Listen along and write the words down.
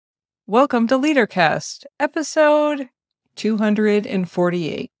Welcome to LeaderCast, episode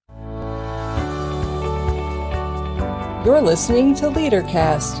 248. You're listening to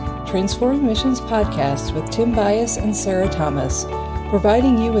LeaderCast, Transforming Missions podcast with Tim Bias and Sarah Thomas,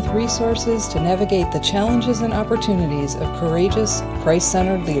 providing you with resources to navigate the challenges and opportunities of courageous,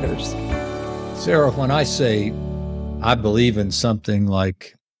 Christ-centered leaders. Sarah, when I say I believe in something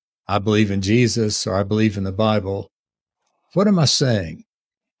like I believe in Jesus or I believe in the Bible, what am I saying?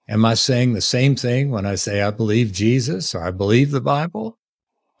 Am I saying the same thing when I say I believe Jesus or I believe the Bible?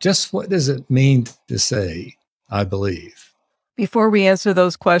 Just what does it mean to say I believe? Before we answer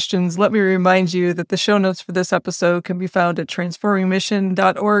those questions, let me remind you that the show notes for this episode can be found at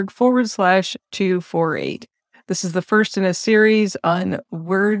transformingmission.org/248. This is the first in a series on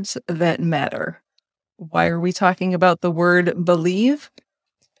words that matter. Why are we talking about the word believe?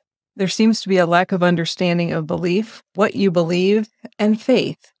 There seems to be a lack of understanding of belief, what you believe, and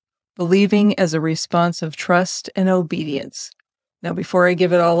faith. Believing as a response of trust and obedience. Now, before I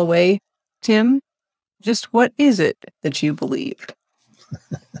give it all away, Tim, just what is it that you believe?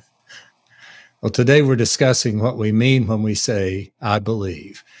 Well, today we're discussing what we mean when we say, I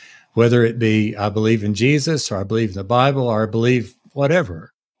believe. Whether it be, I believe in Jesus, or I believe in the Bible, or I believe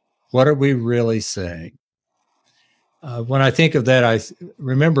whatever. What are we really saying? When I think of that, I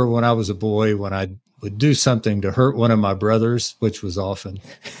remember when I was a boy, when I would do something to hurt one of my brothers, which was often,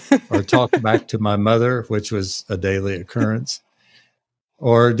 or talk back to my mother, which was a daily occurrence,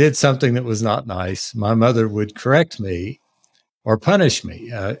 or did something that was not nice, my mother would correct me or punish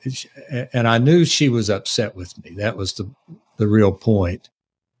me. And I knew she was upset with me. That was the real point.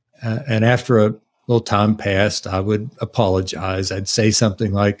 And after a little time passed, I would apologize. I'd say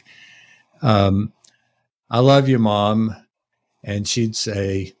something like, I love you, Mom. And she'd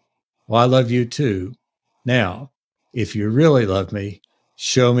say, well, I love you too. Now, if you really love me,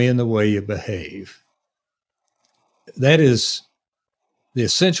 show me in the way you behave. That is the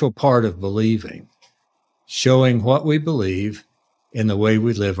essential part of believing, showing what we believe in the way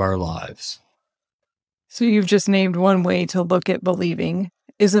we live our lives. So you've just named one way to look at believing.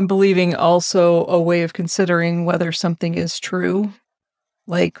 Isn't believing also a way of considering whether something is true?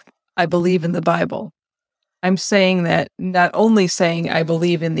 Like, I believe in the Bible. I'm saying that, not only saying I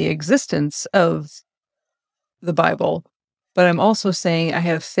believe in the existence of the Bible, but I'm also saying I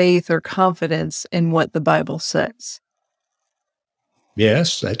have faith or confidence in what the Bible says.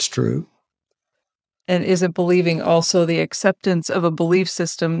 Yes, that's true. And isn't believing also the acceptance of a belief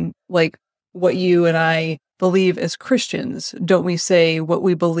system like what you and I believe as Christians? Don't we say what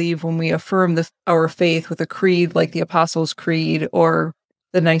we believe when we affirm our faith with a creed like the Apostles' Creed or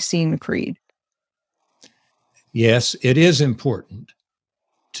the Nicene Creed? Yes, it is important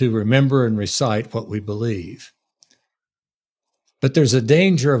to remember and recite what we believe. But there's a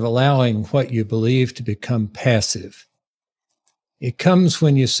danger of allowing what you believe to become passive. It comes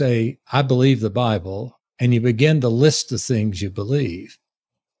when you say, I believe the Bible, and you begin to list the things you believe.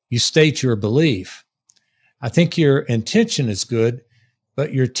 You state your belief. I think your intention is good,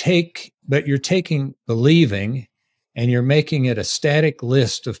 but you're taking believing and you're making it a static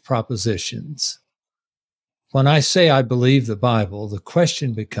list of propositions. When I say I believe the Bible, the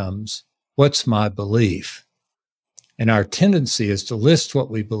question becomes, what's my belief? And our tendency is to list what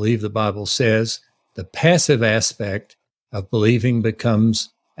we believe the Bible says. The passive aspect of believing becomes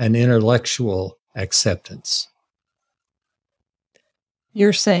an intellectual acceptance.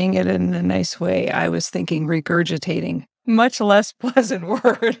 You're saying it in a nice way. I was thinking regurgitating. Much less pleasant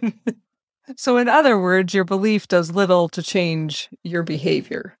word. So in other words, your belief does little to change your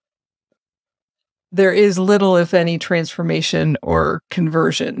behavior. There is little, if any, transformation or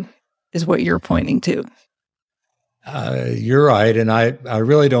conversion, is what you're pointing to. You're right, and I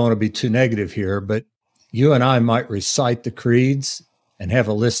really don't want to be too negative here, but you and I might recite the creeds and have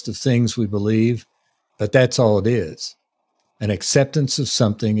a list of things we believe, but that's all it is. An acceptance of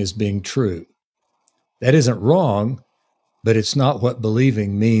something as being true. That isn't wrong, but it's not what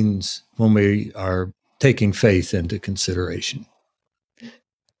believing means when we are taking faith into consideration.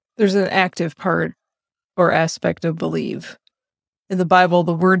 There's an active part or aspect of believe. In the Bible,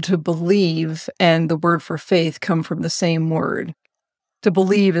 the word to believe and the word for faith come from the same word. To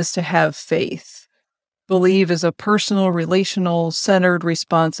believe is to have faith. Believe is a personal, relational, centered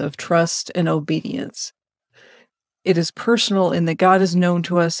response of trust and obedience. It is personal in that God is known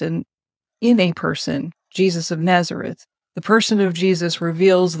to us in a person, Jesus of Nazareth. The person of Jesus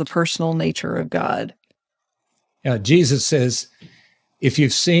reveals the personal nature of God. Yeah, Jesus says, if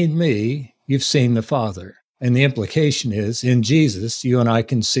you've seen me, you've seen the Father. And the implication is, in Jesus, you and I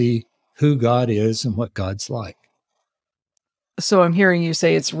can see who God is and what God's like. So I'm hearing you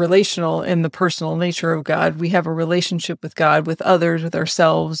say it's relational in the personal nature of God. We have a relationship with God, with others, with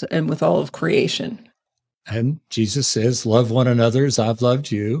ourselves, and with all of creation. And Jesus says, love one another as I've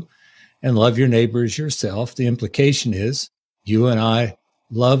loved you, and love your neighbor as yourself. The implication is you and I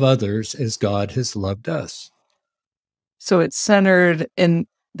love others as God has loved us. So it's centered in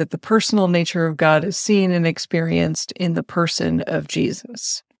that the personal nature of God is seen and experienced in the person of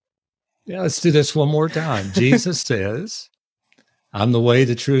Jesus. Yeah, let's do this one more time. Jesus says, I'm the way,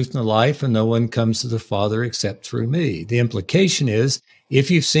 the truth, and the life, and no one comes to the Father except through me. The implication is,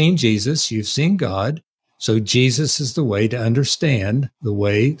 if you've seen Jesus, you've seen God. So Jesus is the way to understand the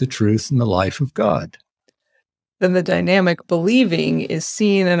way, the truth, and the life of God. Then the dynamic believing is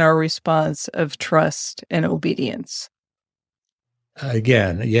seen in our response of trust and obedience.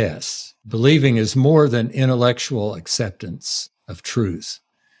 Again, yes, believing is more than intellectual acceptance of truth.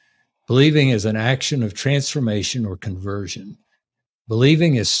 Believing is an action of transformation or conversion.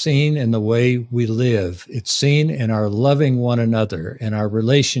 Believing is seen in the way we live. It's seen in our loving one another, in our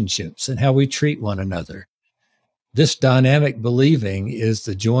relationships, and how we treat one another. This dynamic believing is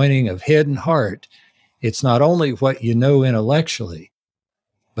the joining of head and heart. It's not only what you know intellectually,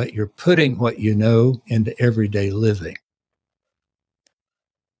 but you're putting what you know into everyday living.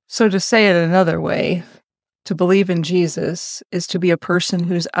 So to say it another way, to believe in Jesus is to be a person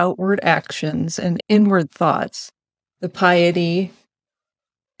whose outward actions and inward thoughts, the piety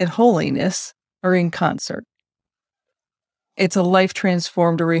and holiness, are in concert. It's a life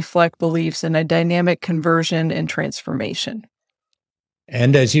transformed to reflect beliefs in a dynamic conversion and transformation.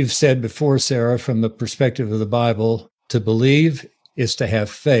 And as you've said before, Sarah, from the perspective of the Bible, to believe is to have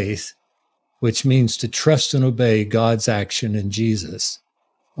faith, which means to trust and obey God's action in Jesus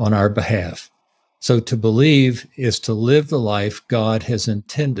on our behalf. So to believe is to live the life God has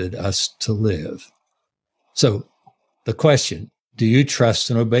intended us to live. So the question, do you trust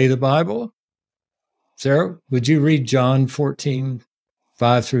and obey the Bible? Sarah, would you read John 14,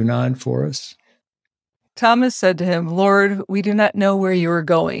 5-9 for us? Thomas said to him, Lord, we do not know where you are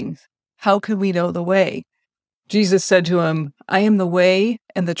going. How can we know the way? Jesus said to him, I am the way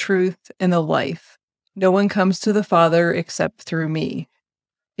and the truth and the life. No one comes to the Father except through me.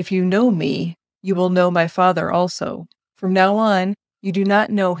 If you know me, you will know my Father also. From now on, you do not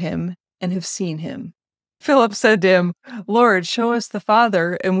know him and have seen him. Philip said to him, Lord, show us the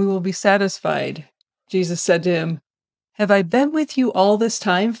Father, and we will be satisfied. Jesus said to him, Have I been with you all this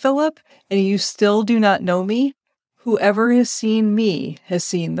time, Philip, and you still do not know me? Whoever has seen me has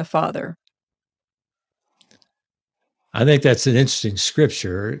seen the Father. I think that's an interesting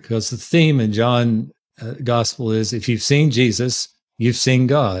scripture because the theme in John gospel is if you've seen Jesus, you've seen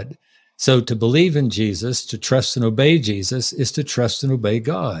God. So to believe in Jesus, to trust and obey Jesus, is to trust and obey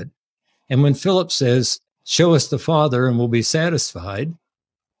God. And when Philip says, show us the Father and we'll be satisfied,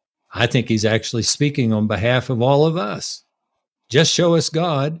 I think he's actually speaking on behalf of all of us. Just show us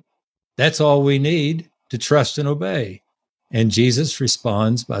God. That's all we need to trust and obey. And Jesus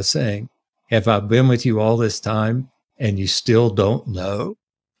responds by saying, have I been with you all this time and you still don't know?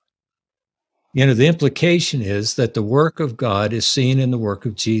 You know, the implication is that the work of God is seen in the work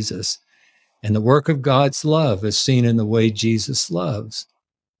of Jesus, and the work of God's love is seen in the way Jesus loves.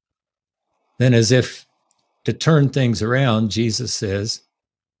 Then, as if to turn things around, Jesus says,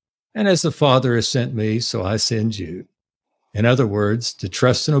 and as the Father has sent me, so I send you. In other words, to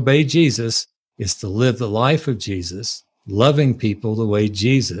trust and obey Jesus is to live the life of Jesus, loving people the way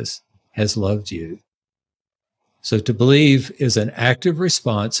Jesus has loved you. So to believe is an active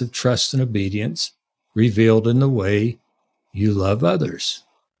response of trust and obedience revealed in the way you love others.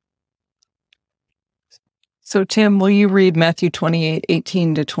 So, Tim, will you read Matthew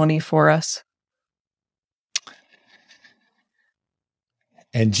 28:18-20 for us?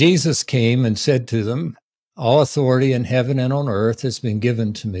 And Jesus came and said to them, all authority in heaven and on earth has been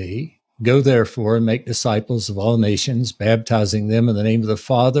given to me. Go therefore and make disciples of all nations, baptizing them in the name of the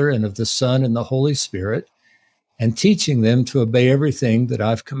Father and of the Son and the Holy Spirit, and teaching them to obey everything that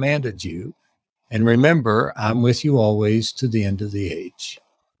I've commanded you. And remember, I'm with you always to the end of the age.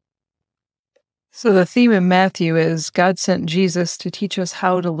 So the theme in Matthew is God sent Jesus to teach us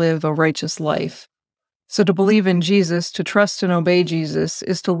how to live a righteous life. So to believe in Jesus, to trust and obey Jesus,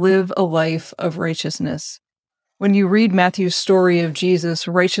 is to live a life of righteousness. When you read Matthew's story of Jesus,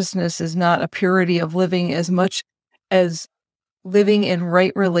 righteousness is not a purity of living as much as living in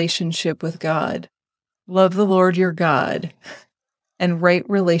right relationship with God. Love the Lord your God and right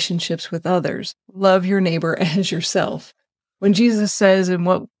relationships with others. Love your neighbor as yourself. When Jesus says in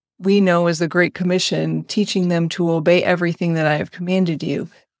what we know as the Great Commission, teaching them to obey everything that I have commanded you,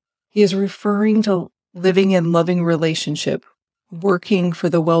 he is referring to living in loving relationship working for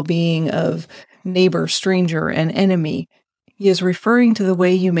the well-being of neighbor, stranger, and enemy, he is referring to the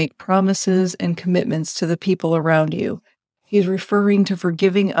way you make promises and commitments to the people around you. He is referring to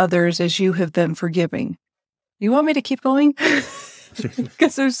forgiving others as you have been forgiving. You want me to keep going?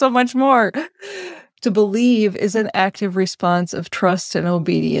 Because there's so much more. To believe is an active response of trust and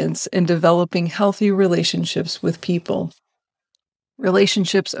obedience in developing healthy relationships with people.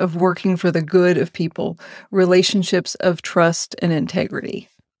 Relationships of working for the good of people. Relationships of trust and integrity.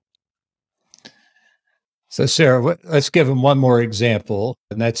 So, Sarah, let's give them one more example,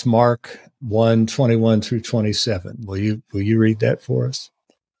 and that's Mark 1:21 through 27. Will you read that for us?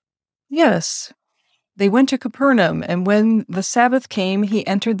 Yes. They went to Capernaum, and when the Sabbath came, he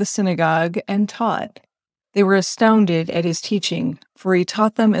entered the synagogue and taught. They were astounded at his teaching, for he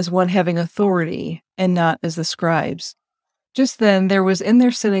taught them as one having authority, and not as the scribes. Just then there was in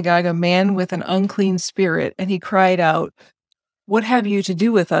their synagogue a man with an unclean spirit, and he cried out, "What have you to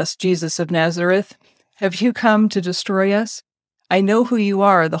do with us, Jesus of Nazareth? Have you come to destroy us? I know who you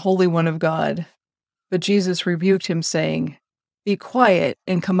are, the Holy One of God." But Jesus rebuked him, saying, "Be quiet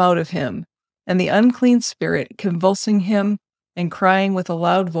and come out of him." And the unclean spirit, convulsing him and crying with a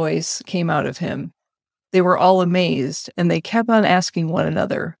loud voice, came out of him. They were all amazed, and they kept on asking one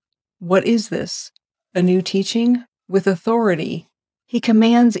another, "What is this? A new teaching? With authority. He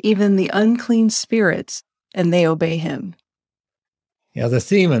commands even the unclean spirits, and they obey him." Yeah, the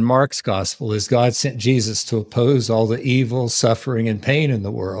theme in Mark's gospel is God sent Jesus to oppose all the evil, suffering, and pain in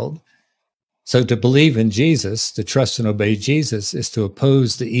the world. So to believe in Jesus, to trust and obey Jesus, is to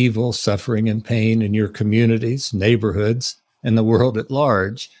oppose the evil, suffering, and pain in your communities, neighborhoods, and the world at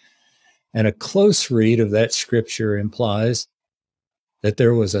large. And a close read of that scripture implies that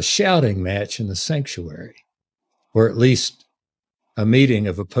there was a shouting match in the sanctuary, or at least a meeting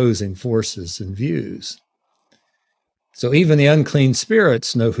of opposing forces and views. So even the unclean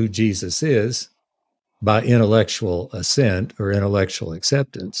spirits know who Jesus is by intellectual assent or intellectual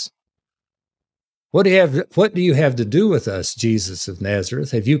acceptance. What do you have to do with us, Jesus of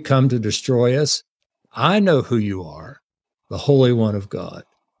Nazareth? Have you come to destroy us? I know who you are, the Holy One of God.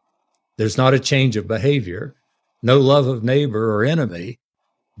 There's not a change of behavior, no love of neighbor or enemy,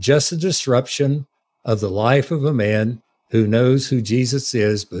 just a disruption of the life of a man who knows who Jesus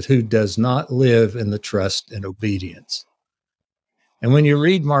is, but who does not live in the trust and obedience. And when you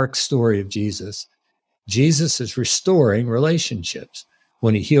read Mark's story of Jesus, Jesus is restoring relationships.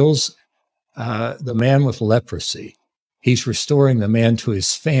 When he heals the man with leprosy, he's restoring the man to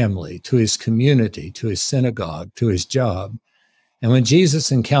his family, to his community, to his synagogue, to his job. And when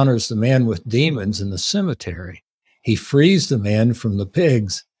Jesus encounters the man with demons in the cemetery, he frees the man from the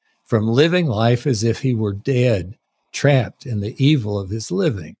pigs, from living life as if he were dead, trapped in the evil of his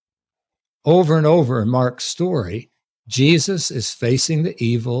living. Over and over in Mark's story, Jesus is facing the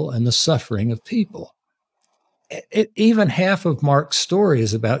evil and the suffering of people. Even half of Mark's story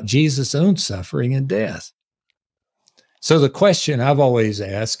is about Jesus' own suffering and death. So the question I've always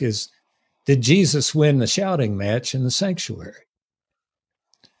asked is, did Jesus win the shouting match in the sanctuary?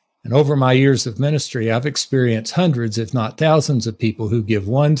 And over my years of ministry, I've experienced hundreds, if not thousands, of people who give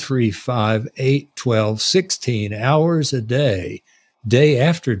 1, 3, 5, 8, 12, 16 hours a day, day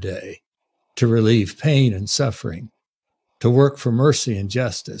after day, to relieve pain and suffering, to work for mercy and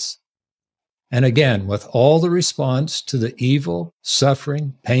justice. And again, with all the response to the evil,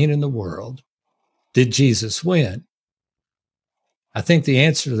 suffering, pain in the world, did Jesus win? I think the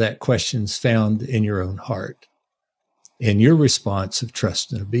answer to that question is found in your own heart, in your response of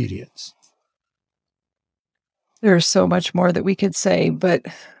trust and obedience. There's so much more that we could say, but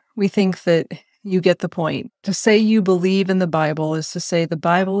we think that you get the point. To say you believe in the Bible is to say the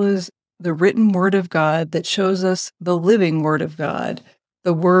Bible is the written word of God that shows us the living word of God,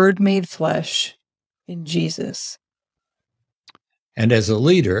 the Word made flesh in Jesus. And as a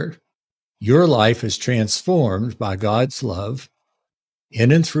leader, your life is transformed by God's love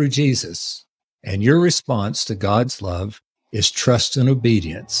in and through Jesus. And your response to God's love is trust and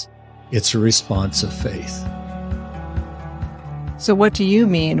obedience. It's a response of faith. So what do you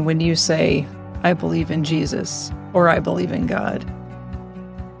mean when you say, "I believe in Jesus," or "I believe in God"?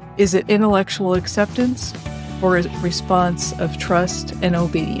 Is it intellectual acceptance or a response of trust and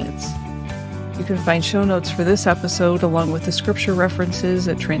obedience? You can find show notes for this episode along with the scripture references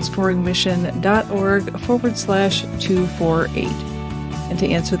at transformingmission.org/248. And to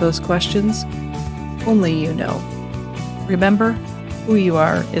answer those questions, only you know. Remember, who you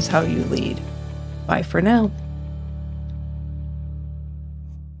are is how you lead. Bye for now.